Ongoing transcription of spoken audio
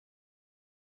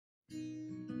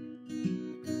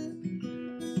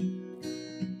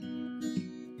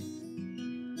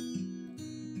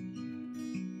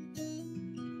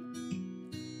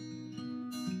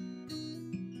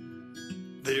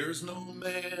There's no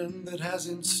man that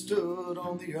hasn't stood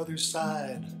on the other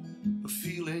side of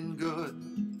feeling good,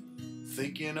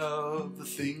 thinking of the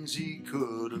things he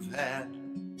could have had.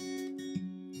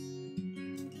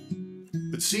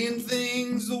 But seeing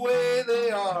things the way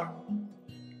they are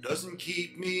doesn't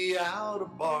keep me out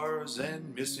of bars,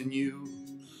 and missing you,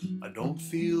 I don't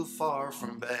feel far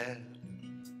from bad.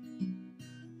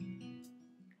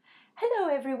 Hello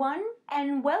everyone,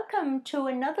 and welcome to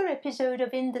another episode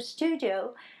of In the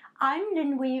Studio. I'm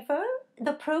Lynn Weaver.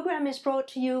 The program is brought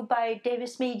to you by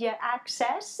Davis Media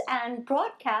Access and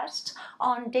broadcast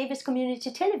on Davis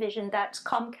Community Television, that's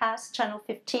Comcast Channel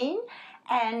 15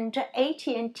 and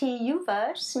AT&T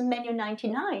UVerse Menu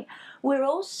 99. We're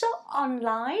also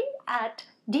online at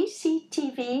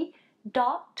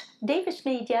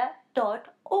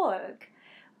dctv.davismedia.org.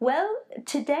 Well,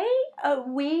 today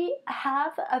we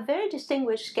have a very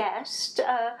distinguished guest,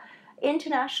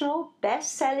 international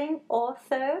best-selling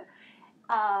author,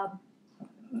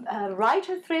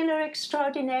 writer-thriller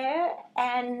extraordinaire,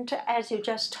 and as you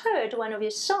just heard, one of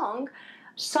his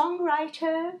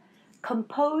songwriter,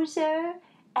 composer,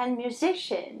 and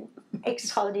musician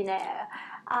extraordinaire.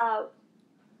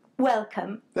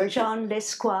 Welcome, John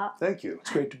Lescroart. Thank you. It's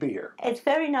great to be here. It's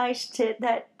very nice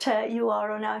that you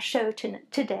are on our show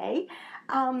today.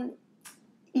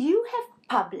 You have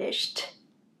published...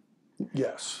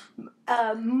 Yes.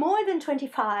 More than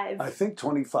 25... I think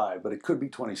 25, but it could be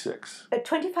 26.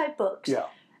 25 books. Yeah.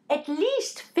 At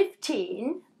least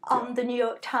 15 on the New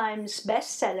York Times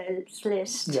bestsellers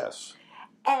list. Yes.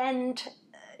 And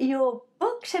your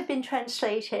books have been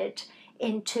translated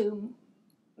into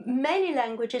many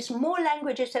languages, more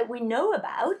languages that we know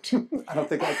about. I don't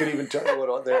think I could even tell you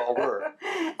what they all were.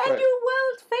 And you're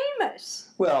world famous.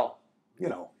 Well, you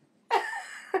know,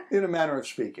 in a manner of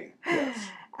speaking, yes.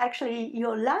 Actually,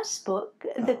 your last book,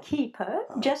 The Keeper,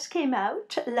 just came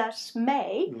out last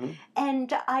May,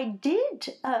 and I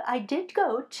did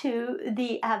go to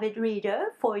the Avid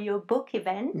Reader for your book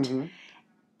event,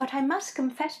 but I must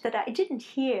confess that I didn't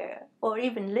hear or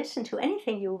even listen to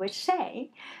anything you were saying,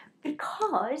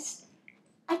 because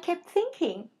I kept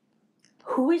thinking,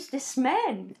 who is this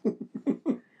man?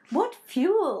 What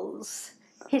fuels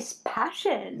his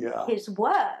passion, his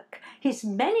work, his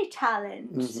many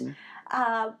talents?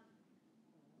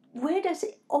 Where does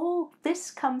all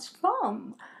this comes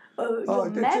from?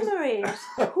 Your memories.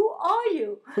 Who are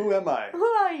you? Who am I? Who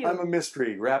are you? I'm a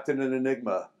mystery wrapped in an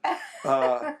enigma.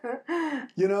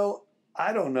 You know,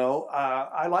 I don't know.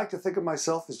 I like to think of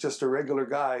myself as just a regular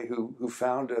guy who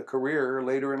found a career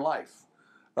later in life.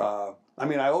 I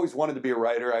mean, I always wanted to be a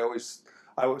writer. I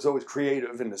was always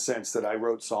creative in the sense that I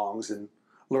wrote songs and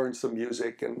learned some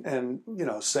music and you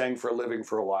know, sang for a living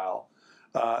for a while.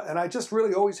 And I just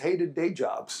really always hated day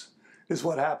jobs, is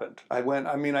what happened. I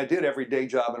did every day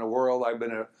job in the world. I've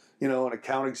been an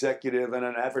account executive and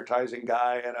an advertising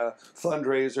guy and a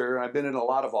fundraiser, and I've been in a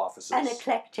lot of offices. An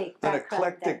eclectic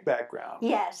background.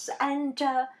 Yes, and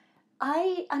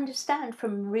I understand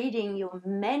from reading your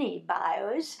many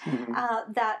bios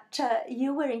that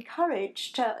you were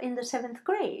encouraged in the 7th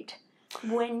grade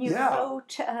when you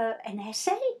wrote an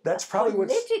essay. That's probably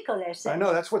political essay. I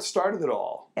know, that's what started it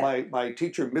all. Yeah. My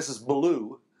teacher, Mrs.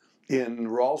 Ballou, in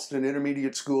Ralston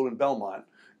Intermediate School in Belmont,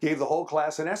 gave the whole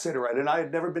class an essay to write, and I had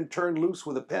never been turned loose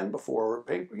with a pen before, or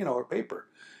paper,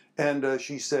 And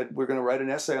she said, we're going to write an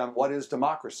essay on what is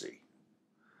democracy.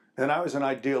 And I was an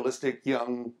idealistic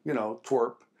young,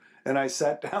 twerp, and I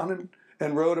sat down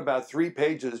and wrote about 3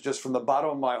 pages just from the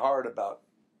bottom of my heart about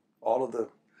all of the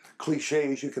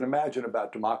cliches you can imagine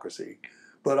about democracy.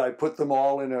 But I put them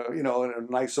all in a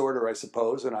nice order, I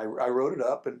suppose, and I wrote it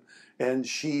up, and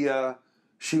she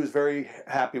was very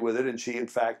happy with it, and she in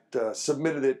fact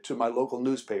submitted it to my local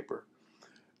newspaper,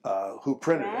 who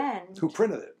printed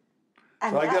it.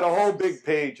 And so I got a whole big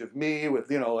page of me with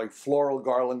like floral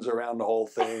garlands around the whole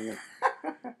thing. And,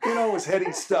 it was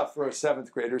heady stuff for a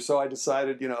 7th grader. So I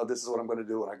decided, this is what I'm going to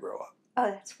do when I grow up. Oh,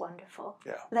 that's wonderful.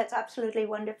 Yeah. That's absolutely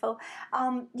wonderful.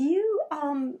 What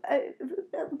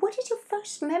is your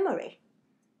first memory?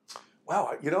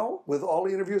 Wow, with all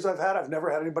the interviews I've had, I've never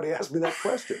had anybody ask me that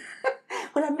question.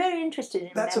 Well, I'm very interested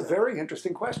in That's a very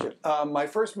interesting question. My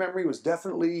first memory was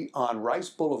definitely on Rice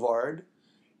Boulevard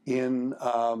in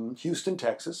Houston,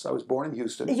 Texas. I was born in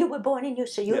Houston. You were born in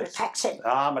Houston. You're a Texan.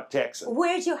 I'm a Texan.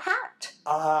 Where's your hat?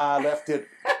 I left it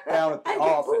down at the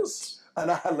office. And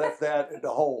I left that at the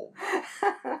home.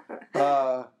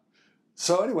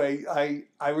 So anyway,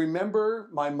 I remember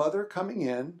my mother coming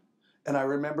in, and I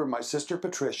remember my sister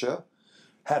Patricia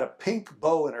had a pink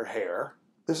bow in her hair.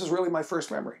 This is really my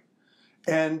first memory.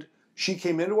 And she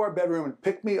came into our bedroom and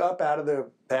picked me up out of the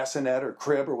bassinet or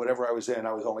crib or whatever I was in.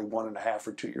 I was only 1.5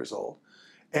 or 2 years old.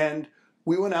 And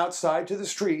we went outside to the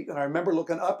street, and I remember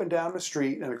looking up and down the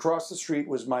street, and across the street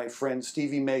was my friend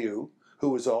Stevie Mayu, who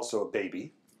was also a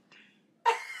baby.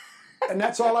 And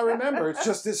that's all I remember. It's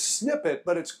just this snippet,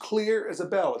 but it's clear as a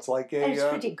bell. It's like a... It's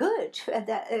pretty good,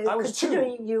 I was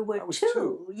considering two. you were I was two.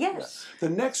 two. Yes. Yeah.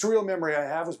 The next real memory I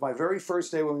have was my very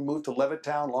first day when we moved to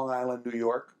Levittown, Long Island, New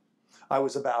York. I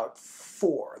was about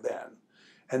 4 then.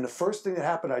 And the first thing that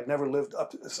happened, I'd never lived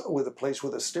up with a place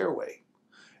with a stairway.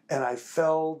 And I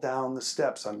fell down the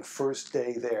steps on the first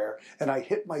day there, and I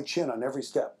hit my chin on every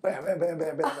step. Bam, bam, bam,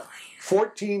 bam, bam, bam.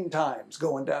 14 times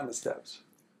going down the steps.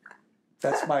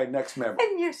 That's my next memory.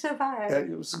 And you survived. Yeah,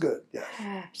 it was good,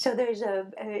 yeah. So there's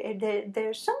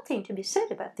something to be said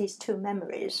about these two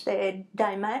memories. They're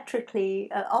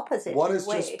diametrically opposite. One in is a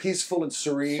way. just peaceful and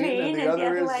serene and the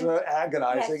other is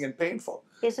agonizing and painful.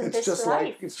 Isn't it's this just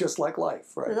life? It's just like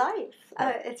life, right? Life. Yeah.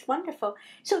 It's wonderful.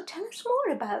 So tell us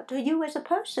more about you as a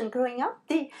person growing up.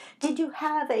 Did you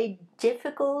have a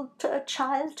difficult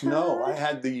childhood? No,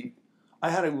 I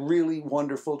had a really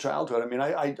wonderful childhood. I mean,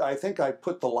 I think I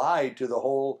put the lie to the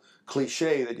whole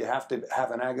cliche that you have to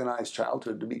have an agonized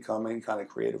childhood to become any kind of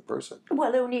creative person.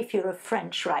 Well, only if you're a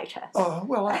French writer. Oh,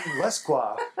 well, I'm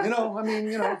Lescroart.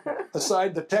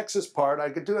 Aside the Texas part, I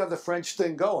do have the French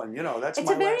thing going. That's It's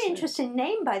my a very last name. interesting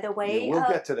name, by the way. Yeah, we'll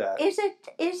get to that. Is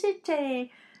it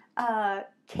a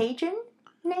Cajun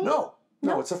name? No,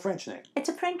 it's a French name. It's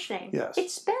a French name. Yes.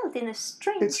 It's spelled in a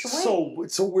strange It's way.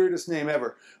 it's the weirdest name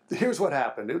ever. Here's what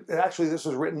happened. Actually, this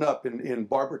was written up in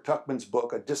Barbara Tuchman's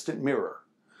book, A Distant Mirror.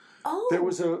 Oh. There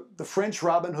was the French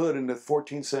Robin Hood in the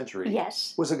 14th century.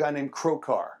 Yes. Was a guy named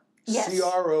Croquart. Yes.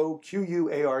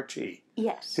 Croquart.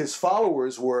 Yes. His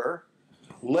followers were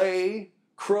Les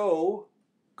Croquart.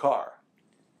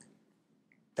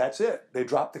 That's it. They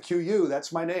dropped the QU.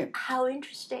 That's my name. How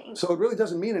interesting. So it really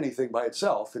doesn't mean anything by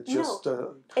itself. It's just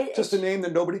just a name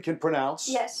that nobody can pronounce.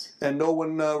 Yes. And no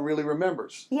one really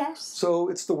remembers. Yes. So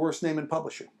it's the worst name in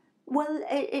publishing. Well,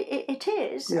 it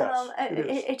is. Yes, it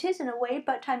is. It is in a way,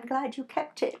 but I'm glad you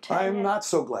kept it. I'm not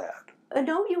so glad.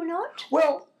 No, you're not?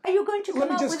 Well, are you going to come let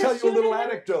me up just with tell you a little pseudonym?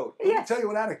 anecdote. Yes. Let me tell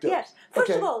you an anecdote. Yes. First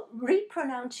Okay. of all,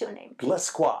 repronounce your name.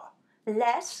 Lescroart.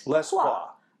 Lescroart.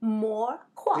 More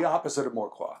quoi. The opposite of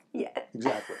Morquois. Yeah.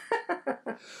 Exactly.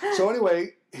 So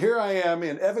anyway, here I am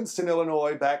in Evanston,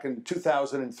 Illinois, back in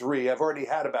 2003. I've already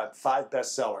had about 5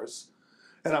 bestsellers,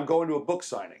 and I'm going to a book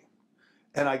signing.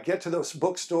 And I get to this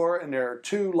bookstore, and there are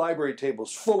 2 library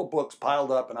tables full of books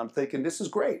piled up, and I'm thinking, this is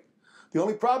great. The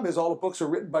only problem is all the books are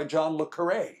written by John Le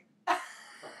Carré.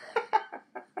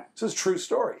 This is a true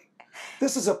story.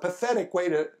 This is a pathetic way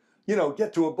to,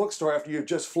 get to a bookstore after you've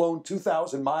just flown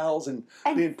 2,000 miles and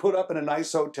being put up in a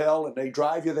nice hotel, and they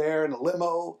drive you there in a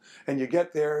limo, and you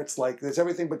get there, it's like there's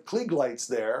everything but Klieg lights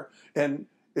there, and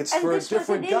it's for a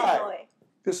different guy. Illinois.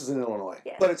 This is in Illinois,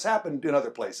 Yeah. but it's happened in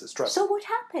other places, trust me. So what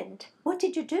happened? What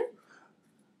did you do?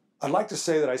 I'd like to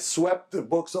say that I swept the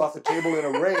books off the table in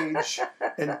a rage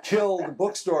and killed the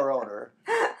bookstore owner.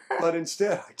 But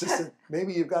instead, I just said,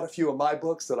 maybe you've got a few of my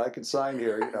books that I can sign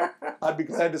here. I'd be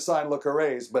glad to sign Le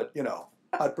Carré's, but,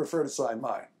 I'd prefer to sign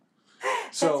mine.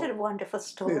 So That's a wonderful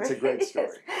story. It's a great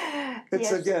story.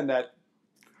 It's, again, that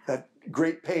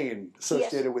great pain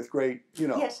associated with great,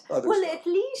 Yes. other Well, stuff. at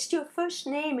least your first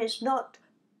name is not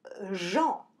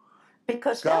Jean.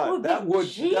 Because God, that would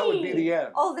be the end.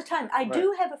 all the time. I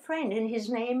do have a friend, and his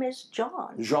name is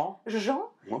John. Jean? Jean.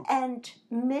 Well. And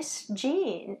Miss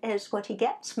Jean is what he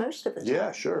gets most of the time.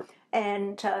 Yeah, sure.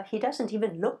 And he doesn't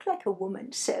even look like a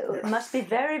woman, so it must be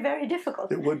very, very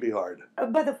difficult. It would be hard.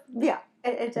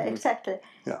 Exactly.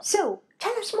 Yeah. So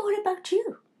tell us more about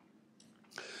you.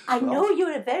 I know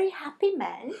you're a very happy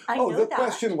man. I know the that.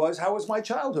 question was, how was my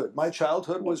childhood? My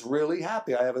childhood was really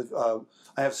happy. I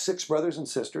have 6 brothers and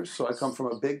sisters, so I come from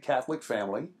a big Catholic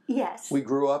family. Yes. We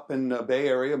grew up in the Bay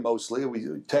Area mostly.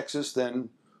 Texas, then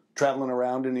traveling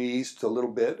around in the East a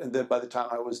little bit, and then by the time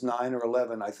I was 9 or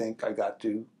 11, I think I got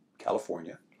to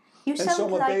California. You And sound so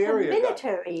I'm a like Bay a Area guy.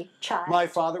 military child. My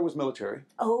father was military.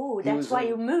 Oh, He that's was why in-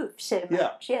 you moved so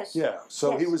much. Yes. Yeah,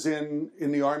 so he Yes. was in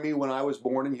the Army when I was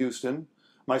born in Houston.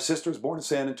 My sister was born in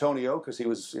San Antonio because he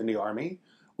was in the Army.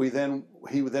 He then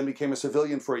became a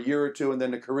civilian for a year or 2, and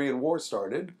then the Korean War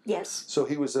started. Yes. So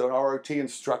he was an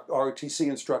ROTC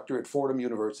instructor at Fordham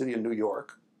University in New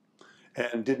York,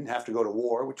 and didn't have to go to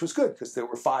war, which was good because there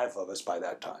were 5 of us by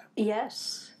that time.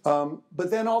 Yes.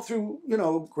 But then all through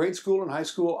grade school and high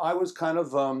school, I was kind of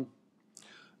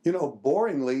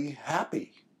boringly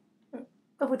happy.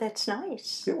 Oh, that's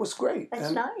nice. It was great. That's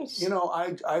and, nice.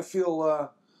 I feel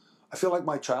I feel like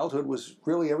my childhood was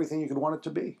really everything you could want it to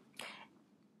be.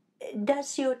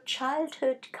 Does your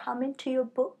childhood come into your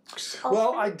books often?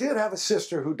 Well, I did have a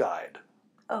sister who died.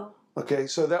 Oh. Okay,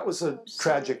 so that was a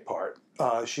tragic part.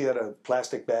 She had a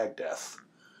plastic bag death.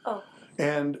 Oh.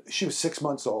 And she was 6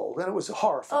 months old, and it was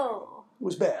horrifying. Oh. It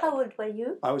was bad. How old were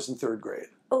you? I was in 3rd grade.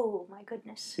 Oh, my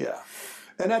goodness. Yeah.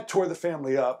 And that tore the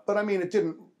family up. But I mean, it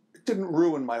didn't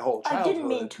ruin my whole childhood. I didn't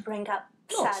mean to bring up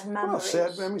sad memories. No,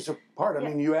 sad memories are part. I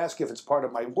mean, you ask if it's part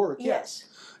of my work. Yes.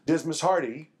 Dismas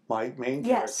Hardy, my main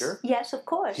character. Yes, of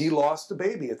course. He lost a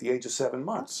baby at the age of 7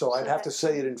 months. So I'd have to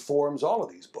say it informs all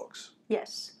of these books.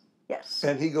 Yes. Yes.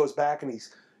 And he goes back and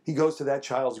he goes to that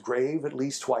child's grave at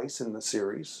least twice in the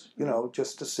series, you know,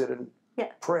 just to sit and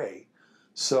pray.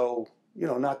 So, you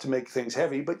know, not to make things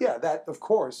heavy, but yeah, that of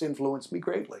course influenced me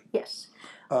greatly. Yes.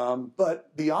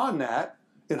 But beyond that,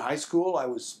 in high school, I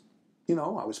was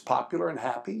popular and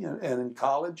happy, and in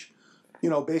college, you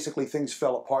know, basically things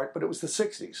fell apart. But it was the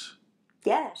 '60s.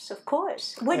 Yes, of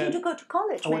course. Where did you go to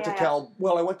college? I went to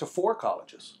I went to 4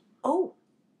 colleges. Oh.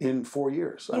 In 4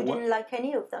 years. You didn't like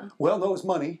any of them? Well, no, it was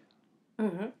money.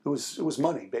 Mm-hmm. It was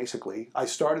money, basically. I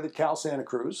started at Cal Santa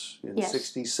Cruz in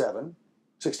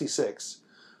 66.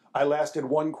 I lasted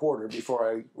 1 quarter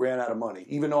before I ran out of money.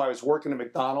 Even though I was working at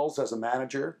McDonald's as a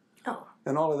manager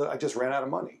and all of that, I just ran out of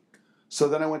money. So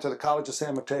then I went to the College of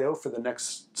San Mateo for the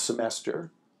next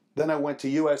semester. Then I went to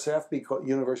USF,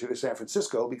 University of San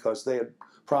Francisco, because they had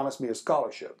promised me a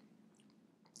scholarship.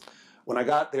 When I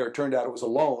got there, it turned out it was a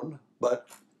loan, but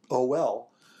oh well.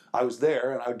 I was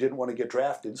there, and I didn't want to get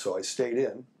drafted, so I stayed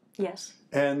in. Yes.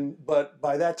 But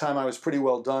by that time, I was pretty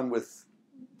well done with,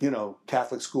 you know,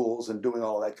 Catholic schools and doing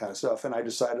all that kind of stuff, and I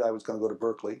decided I was going to go to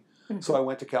Berkeley. Mm-hmm. So I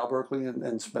went to Cal Berkeley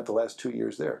and spent the last 2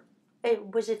 years there.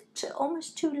 Was it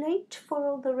almost too late for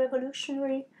all the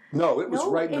revolutionary? No, it was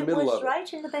right in the middle of it. It was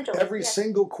right in the middle. Every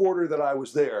single quarter that I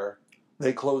was there,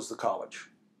 they closed the college.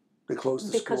 They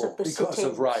closed the school because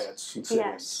of riots and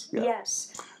sit-ins.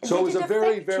 Yes. So it was a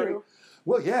very you?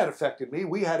 Well, yeah, it affected me.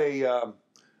 We had a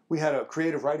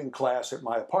creative writing class at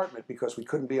my apartment because we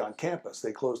couldn't be on campus.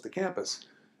 They closed the campus,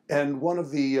 and one of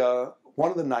the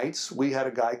nights we had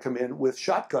a guy come in with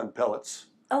shotgun pellets.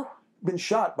 Oh. Been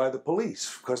shot by the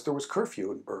police because there was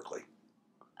curfew in Berkeley.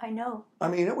 I know. I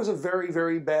mean, it was a very,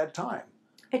 very bad time.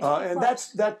 And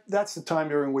that's the time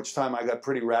during which time I got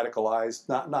pretty radicalized.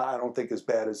 Not I don't think as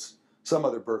bad as some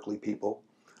other Berkeley people,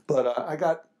 but I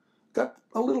got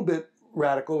a little bit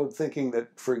radical in thinking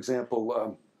that, for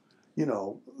example, you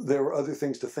know, there were other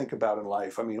things to think about in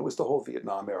life. I mean, it was the whole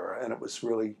Vietnam era, and it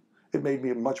made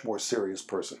me a much more serious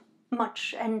person.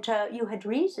 Much, and you had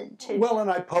reason to. Well,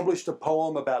 and I published a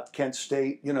poem about Kent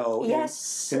State, you know,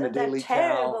 in the Daily Cal.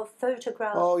 Terrible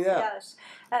photograph. Oh, yeah. Yes.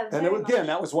 And again,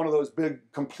 that was one of those big,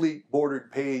 complete, bordered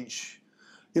page,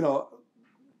 you know,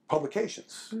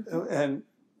 publications. Mm-hmm. And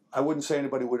I wouldn't say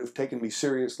anybody would have taken me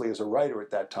seriously as a writer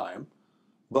at that time,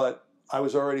 but I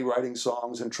was already writing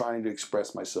songs and trying to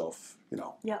express myself, you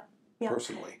know,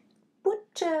 personally.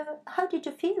 How did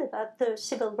you feel about the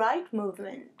civil rights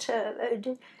movement?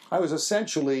 I was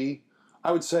essentially,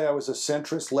 I would say I was a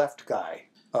centrist left guy.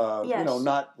 You know,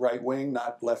 not right wing,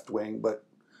 not left wing, but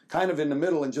kind of in the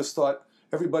middle, and just thought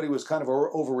everybody was kind of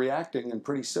overreacting and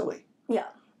pretty silly. Yeah.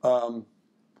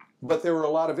 But there were a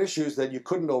lot of issues that you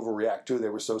couldn't overreact to. They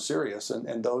were so serious,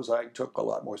 and those I took a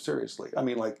lot more seriously. I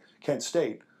mean, like Kent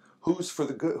State, who's for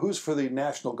the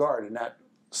National Guard in that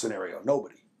scenario?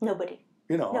 Nobody. Nobody.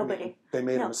 You know, nobody. I mean, they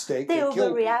made a mistake. They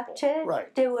killed overreacted. People.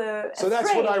 Right. They were so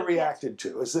that's what I reacted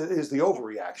to, is the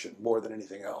overreaction more than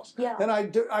anything else. Yeah. And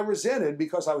I resented,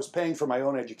 because I was paying for my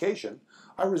own education,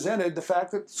 I resented the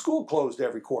fact that school closed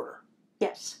every quarter.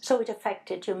 Yes. So it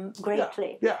affected you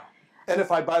greatly. Yeah. And if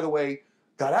I, by the way,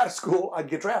 got out of school, I'd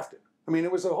get drafted. I mean,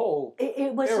 it was a whole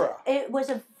era. It was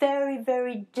a very,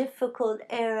 very difficult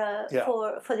era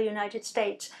for the United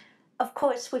States. Of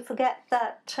course, we forget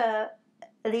that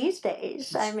these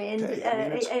days, I mean,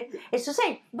 it's the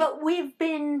same. But we've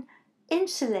been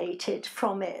insulated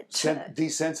from it.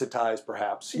 Desensitized,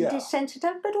 perhaps, yeah.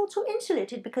 Desensitized, but also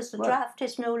insulated, because the draft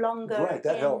is no longer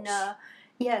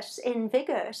in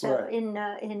vigor, so in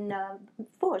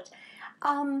force.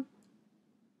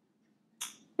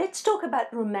 Let's talk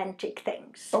about romantic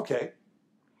things. Okay.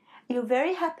 You're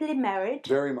very happily married.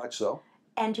 Very much so.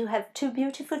 And you have 2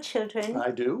 beautiful children. I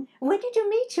do. Where did you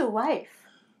meet your wife?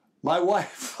 My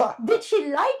wife... Did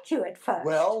she like you at first?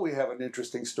 Well, we have an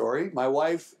interesting story. My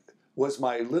wife was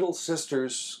my little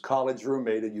sister's college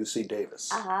roommate at UC Davis.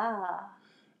 Ah.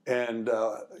 And,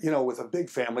 you know, with a big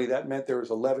family, that meant there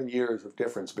was 11 years of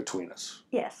difference between us.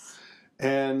 Yes.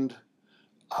 And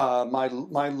my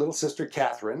little sister,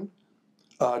 Catherine,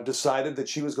 decided that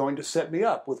she was going to set me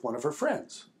up with one of her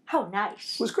friends. How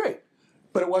nice. It was great,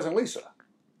 but it wasn't Lisa.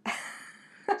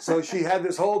 So she had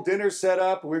this whole dinner set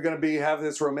up. We were going to have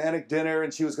this romantic dinner,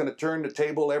 and she was going to turn the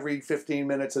table every 15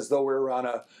 minutes as though we were on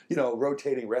a,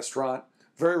 rotating restaurant.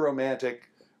 Very romantic,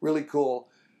 really cool.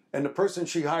 And the person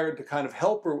she hired to kind of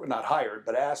help her, not hired,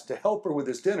 but asked to help her with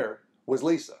this dinner was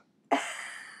Lisa.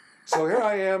 So here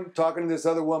I am talking to this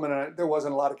other woman, and there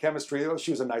wasn't a lot of chemistry.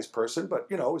 She was a nice person, but,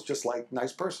 it was just like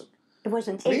nice person. It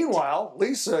wasn't. Meanwhile,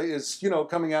 Lisa is,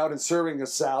 coming out and serving a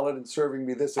salad and serving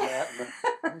me this and that.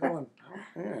 And I'm going,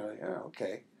 oh, yeah,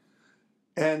 okay.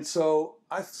 And so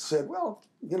I said, well,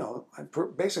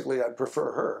 basically I'd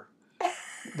prefer her.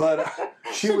 But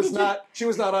she was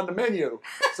not on the menu.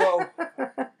 So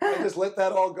I just let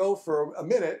that all go for a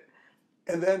minute.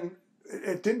 And then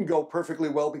it didn't go perfectly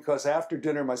well because after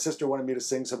dinner my sister wanted me to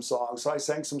sing some songs. So I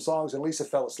sang some songs and Lisa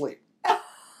fell asleep.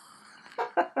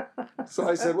 So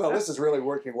I said, well, this is really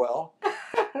working well.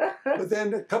 But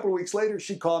then a couple of weeks later,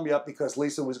 she called me up because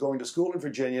Lisa was going to school in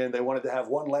Virginia and they wanted to have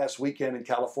one last weekend in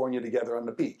California together on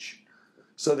the beach.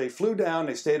 So they flew down,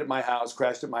 they stayed at my house,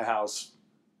 crashed at my house,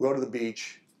 go to the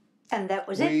beach. And that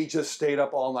was it? We just stayed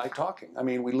up all night talking. I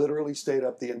mean, we literally stayed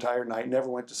up the entire night, never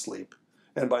went to sleep.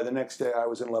 And by the next day, I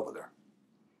was in love with her.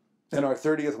 And our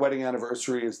 30th wedding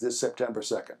anniversary is this September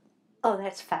 2nd. Oh,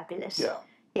 that's fabulous. Yeah.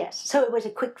 Yes, so it was a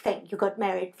quick thing. You got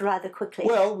married rather quickly.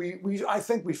 Well, I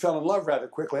think we fell in love rather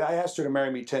quickly. I asked her to marry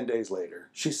me 10 days later.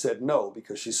 She said no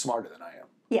because she's smarter than I am.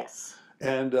 Yes.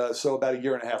 And so about a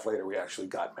year and a half later, we actually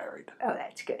got married. Oh,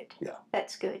 that's good. Yeah.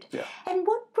 That's good. Yeah. And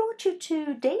what brought you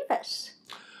to Davis?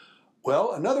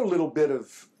 Well, another little bit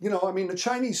of, the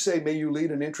Chinese say, may you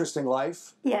lead an interesting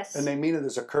life. Yes. And they mean it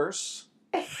as a curse.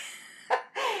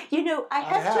 I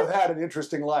have had an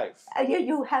interesting life.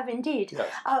 You have indeed.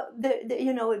 Yes.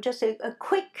 Just a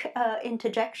quick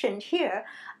interjection here.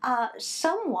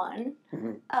 Someone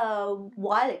a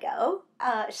while ago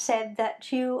said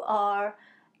that you are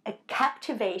a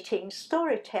captivating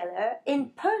storyteller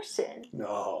in person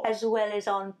as well as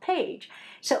on page.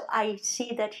 So I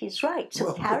see that he's right.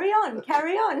 So carry on.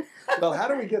 Well, how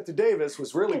do we get to Davis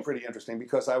was really pretty interesting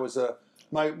because I was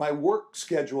my work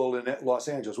schedule in Los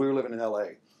Angeles. We were living in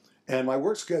L.A. And my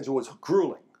work schedule was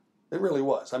grueling. It really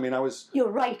was. I mean,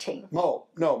 You're writing? No,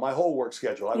 my whole work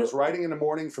schedule. I was writing in the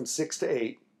morning from 6 to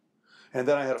 8, and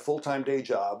then I had a full-time day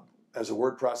job as a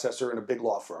word processor in a big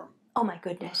law firm. Oh, my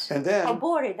goodness. And then, how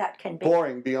boring that can be.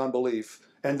 Boring beyond belief.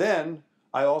 And then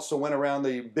I also went around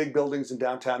the big buildings in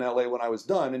downtown L.A. when I was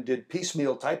done and did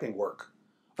piecemeal typing work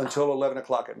until 11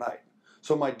 o'clock at night.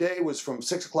 So my day was from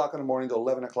 6 o'clock in the morning to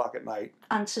 11 o'clock at night.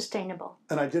 Unsustainable.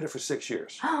 And I did it for 6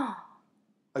 years.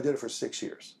 I did it for 6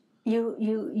 years.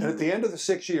 And at the end of the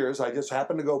 6 years, I just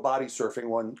happened to go body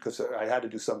surfing because I had to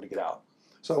do something to get out.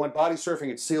 So I went body surfing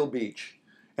at Seal Beach,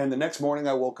 and the next morning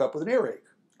I woke up with an earache.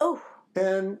 Oh.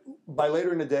 And by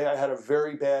later in the day, I had a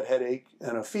very bad headache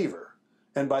and a fever.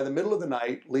 And by the middle of the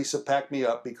night, Lisa packed me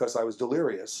up because I was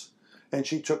delirious, and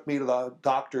she took me to the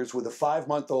doctors with a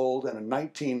 5-month-old and a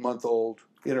 19-month-old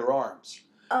in her arms.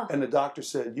 Oh. And the doctor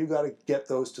said, you got to get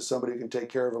those to somebody who can take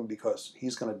care of him because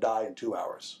he's going to die in 2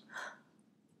 hours.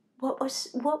 What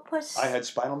was? I had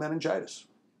spinal meningitis.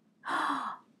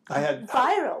 I had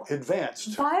viral.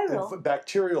 Advanced. Viral. And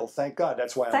bacterial, thank God.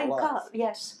 That's why I'm alive. Thank God,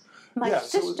 yes. My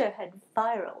sister had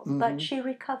viral, but she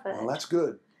recovered. Well, that's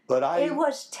good. But it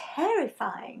was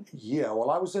terrifying. Yeah, well,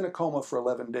 I was in a coma for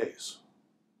 11 days.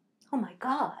 Oh, my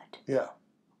God. Yeah.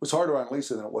 It was harder on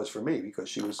Lisa than it was for me because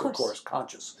she was, of course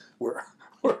conscious.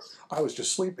 I was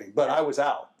just sleeping, but I was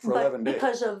out for 11 days.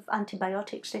 Because of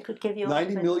antibiotics, they could give you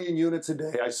 90 million units a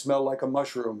day. I smelled like a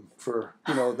mushroom for,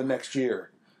 the next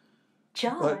year.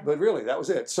 John. But really, that was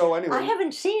it. So anyway. I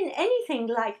haven't seen anything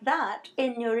like that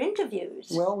in your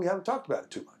interviews. Well, we haven't talked about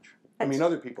it too much.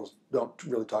 Other people don't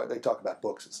really talk. They talk about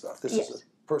books and stuff. This is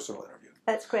a personal interview.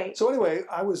 That's great. So anyway,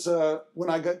 I was, when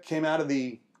I came out of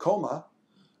the coma,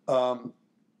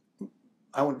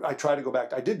 I tried to go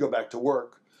back. I did go back to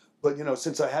work. But,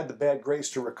 since I had the bad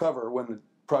grace to recover when the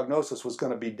prognosis was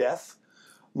going to be death,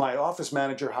 my office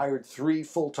manager hired 3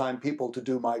 full-time people to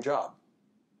do my job.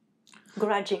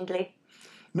 Grudgingly.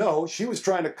 No, she was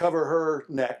trying to cover her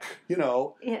neck,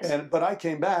 Yes. But I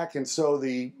came back, and so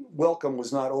the welcome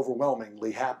was not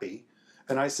overwhelmingly happy.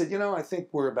 And I said, I think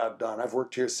we're about done. I've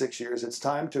worked here 6 years. It's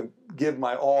time to give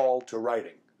my all to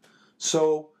writing.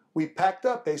 So we packed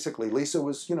up, basically. Lisa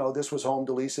was, this was home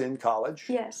to Lisa in college.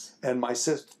 Yes. And my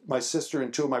sister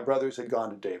and 2 of my brothers had gone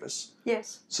to Davis.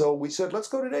 Yes. So we said, let's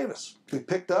go to Davis. We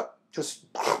picked up, just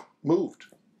moved.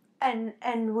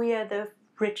 And we are the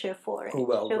richer for it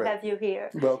Well, to right. have you here.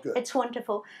 Well, good. It's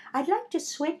wonderful. I'd like to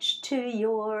switch to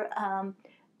your,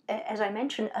 as I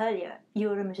mentioned earlier,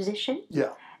 you're a musician.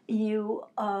 Yeah. You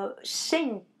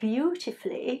sing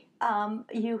beautifully.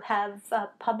 You have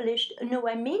published, no,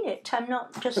 I mean it, I'm not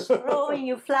just throwing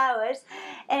you flowers.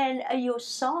 And your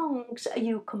songs,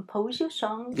 you compose your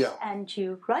songs, Yeah. and you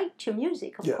write your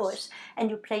music, of Yes. course, and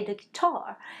you play the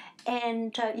guitar.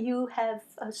 And you have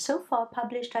so far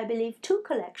published, I believe, 2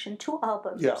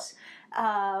 albums.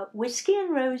 Yeah. Whiskey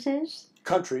and Roses.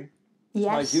 Country.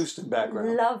 Yes. My Houston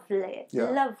background. Lovely, Yeah.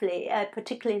 lovely.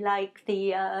 Particularly like the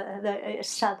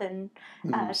southern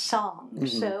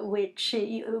songs, which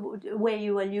where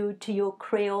you allude to your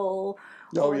Creole.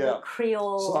 Oh, or yeah. The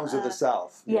Creole. Songs of the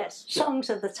South. Yes, Songs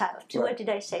of the South. Right. What did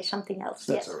I say? Something else.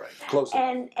 That's yes. all right. Close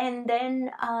enough. And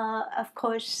then, of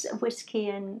course, Whiskey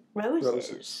and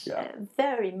Roses. Yeah.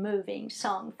 Very moving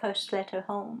song, First Letter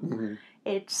Home. Mm-hmm.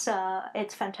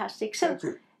 It's fantastic. So, Thank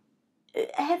you.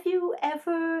 have you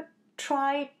ever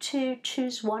tried to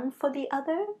choose one for the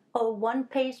other, or one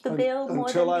pays the bill more than the other?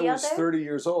 Until I was 30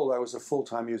 years old, I was a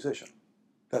full-time musician.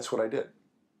 That's what I did.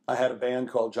 I had a band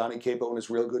called Johnny Cabo and his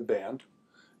Real Good Band,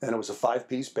 and it was a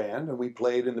 5-piece band, and we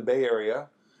played in the Bay Area,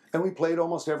 and we played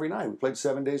almost every night. We played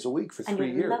 7 days a week for 3 years.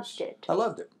 And you loved it. I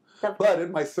loved it. But at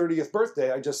my 30th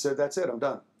birthday, I just said, that's it, I'm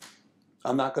done.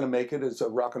 I'm not going to make it as a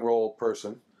rock and roll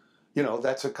person. You know,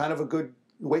 that's a kind of a good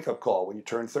wake-up call when you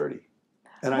turn 30.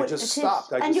 And I just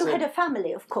stopped. And you had a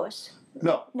family, of course.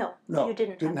 No. No, you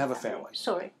didn't have a family.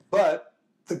 Sorry. But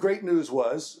the great news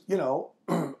was, you know,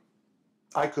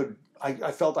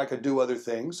 I felt I could do other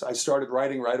things. I started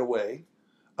writing right away.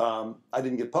 I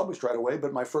didn't get published right away,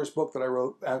 but my first book that I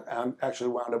wrote actually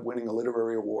wound up winning a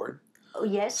literary award. Oh,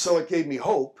 yes. So it gave me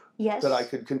hope yes. that I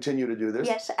could continue to do this.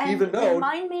 Yes, and even though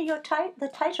remind me the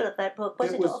title of that book.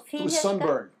 Was it Ophelia? It was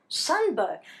Sunburn.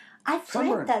 Sunburn. I've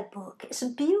read that book. It's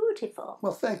beautiful.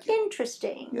 Well, thank you.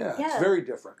 Interesting. Yeah, it's very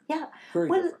different. Yeah. Very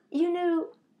different. You know,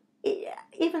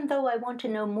 even though I want to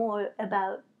know more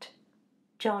about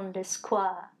John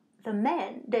Lescroart, the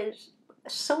man, there's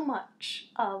so much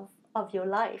of your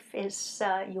life is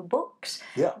your books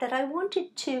that I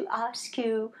wanted to ask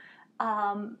you.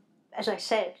 As I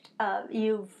said,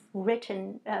 you've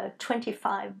written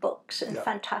 25 books, and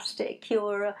fantastic.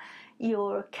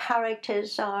 Your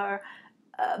characters are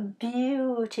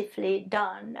beautifully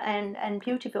done and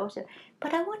beautiful also.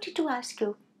 But I wanted to ask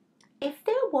you, if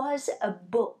there was a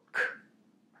book,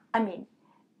 I mean,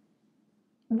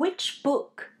 which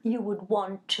book you would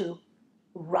want to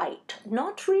write,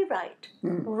 not rewrite,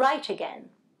 write again?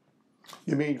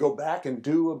 You mean go back and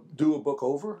do a book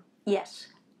over? Yes.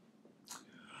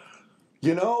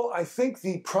 You know, I think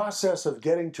the process of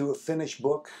getting to a finished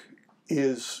book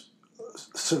is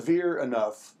severe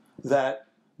enough that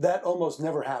almost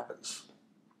never happens.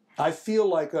 I feel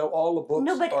like all the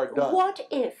books are done. What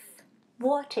if?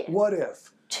 What if? What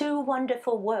if? 2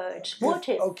 wonderful words. What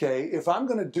if? Okay, if I'm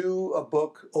going to do a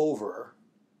book over,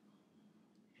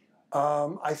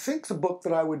 I think the book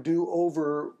that I would do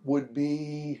over would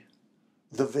be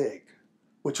The Vig,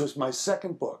 which was my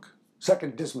second book.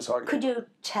 Second Dismas Hardy. Could you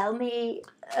tell me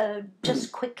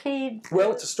just quickly?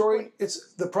 Well, it's a story.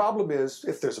 The problem is,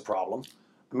 if there's a problem,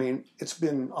 I mean, it's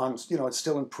been on, you know, it's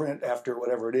still in print after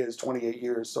whatever it is, 28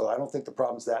 years, so I don't think the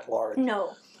problem's that large.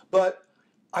 No. But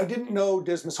I didn't know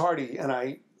Dismas Hardy, and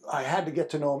I had to get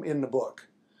to know him in the book.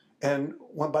 And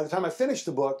by the time I finished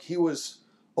the book, he was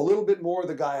a little bit more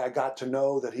the guy I got to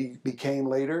know that he became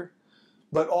later.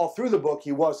 But all through the book,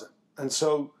 he wasn't. And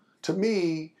so, to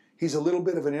me, he's a little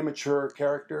bit of an immature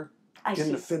character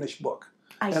in the finished book.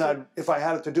 If I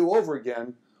had it to do over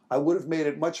again, I would have made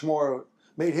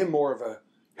him more of a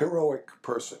heroic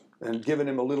person and given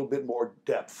him a little bit more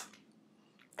depth.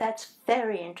 That's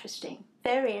very interesting.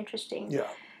 Very interesting. Yeah.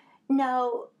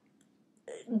 Now,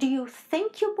 do you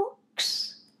think your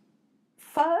books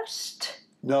first?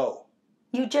 No.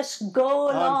 You just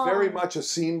go along? I'm very much a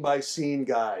scene-by-scene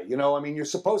guy. You know, I mean, you're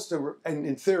supposed to,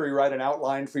 in theory, write an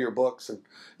outline for your books, and,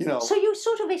 you know. So you're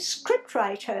sort of a script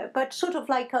writer, but sort of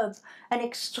like an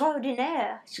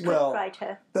extraordinaire script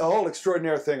writer. The whole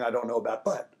extraordinaire thing I don't know about,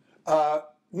 but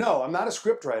no, I'm not a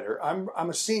script writer. I'm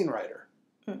a scene writer.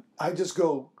 I just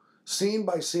go scene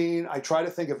by scene. I try to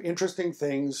think of interesting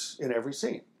things in every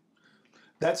scene.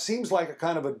 That seems like a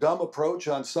kind of a dumb approach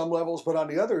on some levels, but on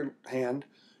the other hand,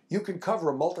 you can cover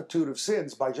a multitude of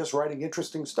sins by just writing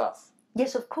interesting stuff.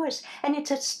 Yes, of course. And it's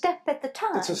a step at a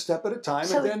time. It's a step at a time.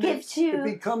 So and then it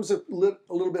becomes a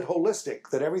little bit holistic,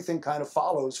 that everything kind of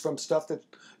follows from stuff that,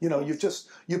 you know,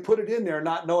 you put it in there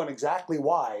not knowing exactly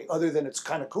why, other than it's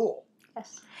kind of cool.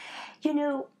 Yes. You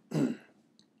know,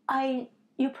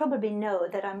 you probably know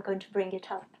that I'm going to bring it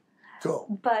up. Go.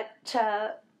 But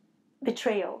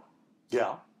betrayal.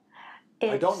 Yeah.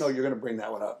 I don't know you're going to bring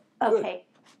that one up. Okay.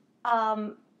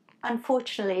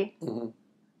 Unfortunately,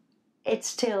 it's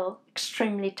still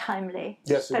extremely timely.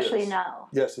 Yes, especially it is. now.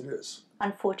 Yes, it is.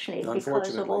 Unfortunately,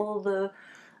 because of all the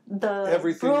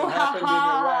everything that happened in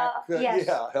Iraq. Yes,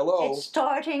 yeah, hello. It's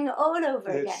starting all over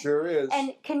again. It sure is.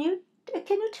 And can you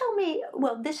tell me?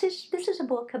 Well, this is a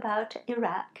book about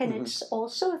Iraq, and it's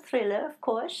also a thriller, of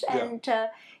course, and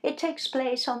it takes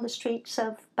place on the streets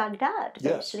of Baghdad,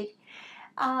 basically.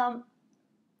 Yes.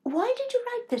 Why did you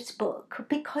write this book?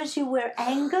 Because you were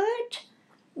angered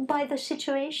by the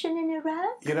situation in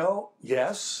Iraq? You know,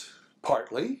 yes,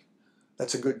 partly.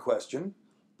 That's a good question.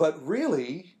 But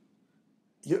really,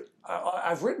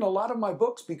 I've written a lot of my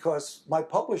books because my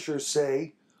publishers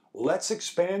say, let's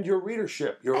expand your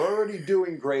readership. You're already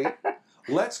doing great.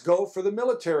 Let's go for the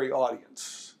military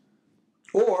audience.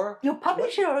 Or your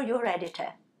publisher or your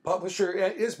editor? Publisher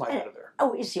is my editor.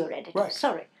 Oh, is your editor. Right.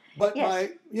 Sorry. But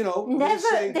yes.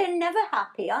 They're never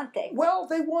happy, aren't they? Well,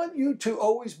 they want you to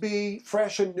always be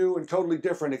fresh and new and totally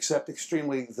different, except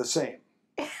extremely the same.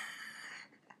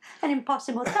 An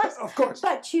impossible task. Of course.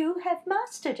 But you have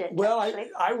mastered it. Well,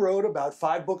 I wrote about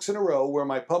 5 books in a row where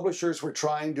my publishers were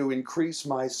trying to increase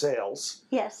my sales.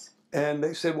 Yes. And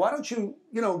they said, why don't you,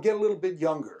 get a little bit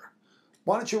younger?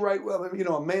 Why don't you write,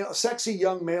 a sexy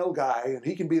young male guy, and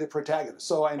he can be the protagonist?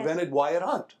 So I invented Wyatt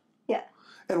Hunt. Yeah.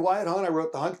 And Wyatt Hunt, I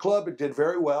wrote The Hunt Club. It did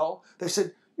very well. They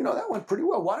said, that went pretty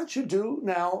well. Why don't you do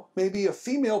now maybe a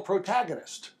female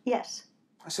protagonist? Yes.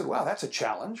 I said, wow, that's a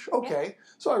challenge. Okay. Yeah.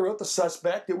 So I wrote The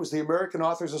Suspect. It was the American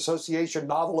Authors Association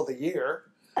Novel of the Year.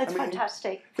 It's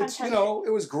fantastic. Fantastic.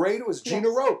 It was great. It was Gina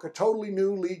Roque, a totally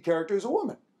new lead character as a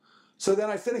woman. So then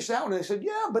I finished that one and they said,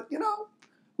 yeah, but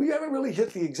we haven't really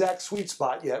hit the exact sweet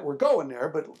spot yet. We're going there,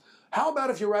 but how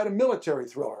about if you write a military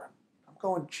thriller? I'm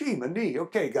going, gee, Mani,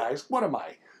 okay, guys, what am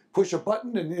I? Push a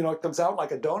button and, it comes out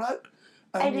like a donut?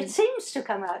 It seems to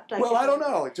come out like well, I don't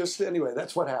know. It just, anyway,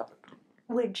 that's what happened.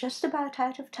 We're just about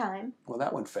out of time. Well,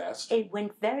 that went fast. It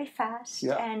went very fast,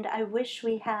 and I wish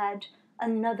we had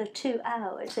another 2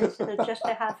 hours instead of just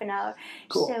a half an hour.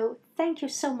 Cool. So thank you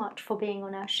so much for being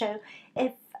on our show.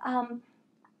 If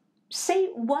say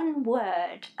one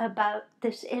word about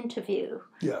this interview.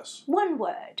 Yes. One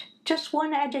word. Just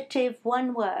one adjective,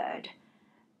 one word.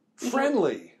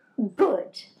 Friendly.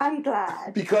 Good. I'm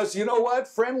glad. Because you know what?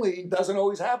 Friendly doesn't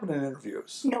always happen in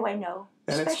interviews. No, I know.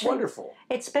 And it's wonderful.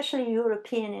 Especially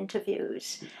European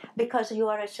interviews. Because you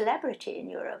are a celebrity in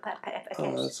Europe, I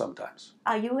guess. Sometimes.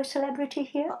 Are you a celebrity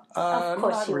here? Of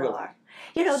course not you really. are.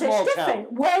 There's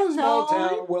different. Well-known. Small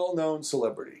town, well-known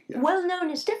celebrity. Yeah.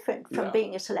 Well-known is different from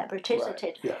being a celebrity, isn't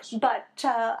it? Yes. But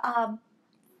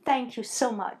thank you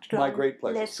so much, John. My great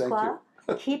pleasure. Lescroart.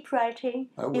 Thank you. Keep writing.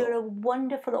 You're a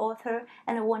wonderful author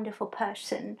and a wonderful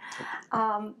person.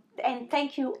 And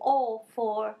thank you all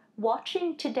for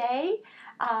watching today.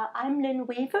 I'm Lynn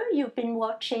Weaver. You've been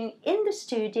watching In the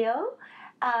Studio.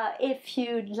 If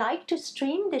you'd like to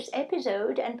stream this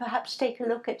episode and perhaps take a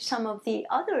look at some of the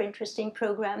other interesting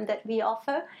programs that we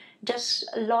offer, just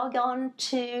log on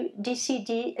to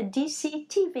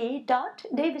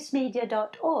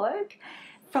dctv.davismedia.org.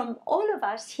 From all of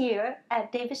us here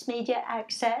at Davis Media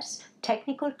Access,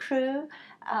 technical crew,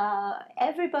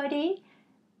 everybody,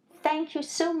 thank you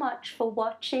so much for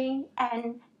watching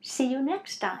and see you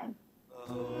next time.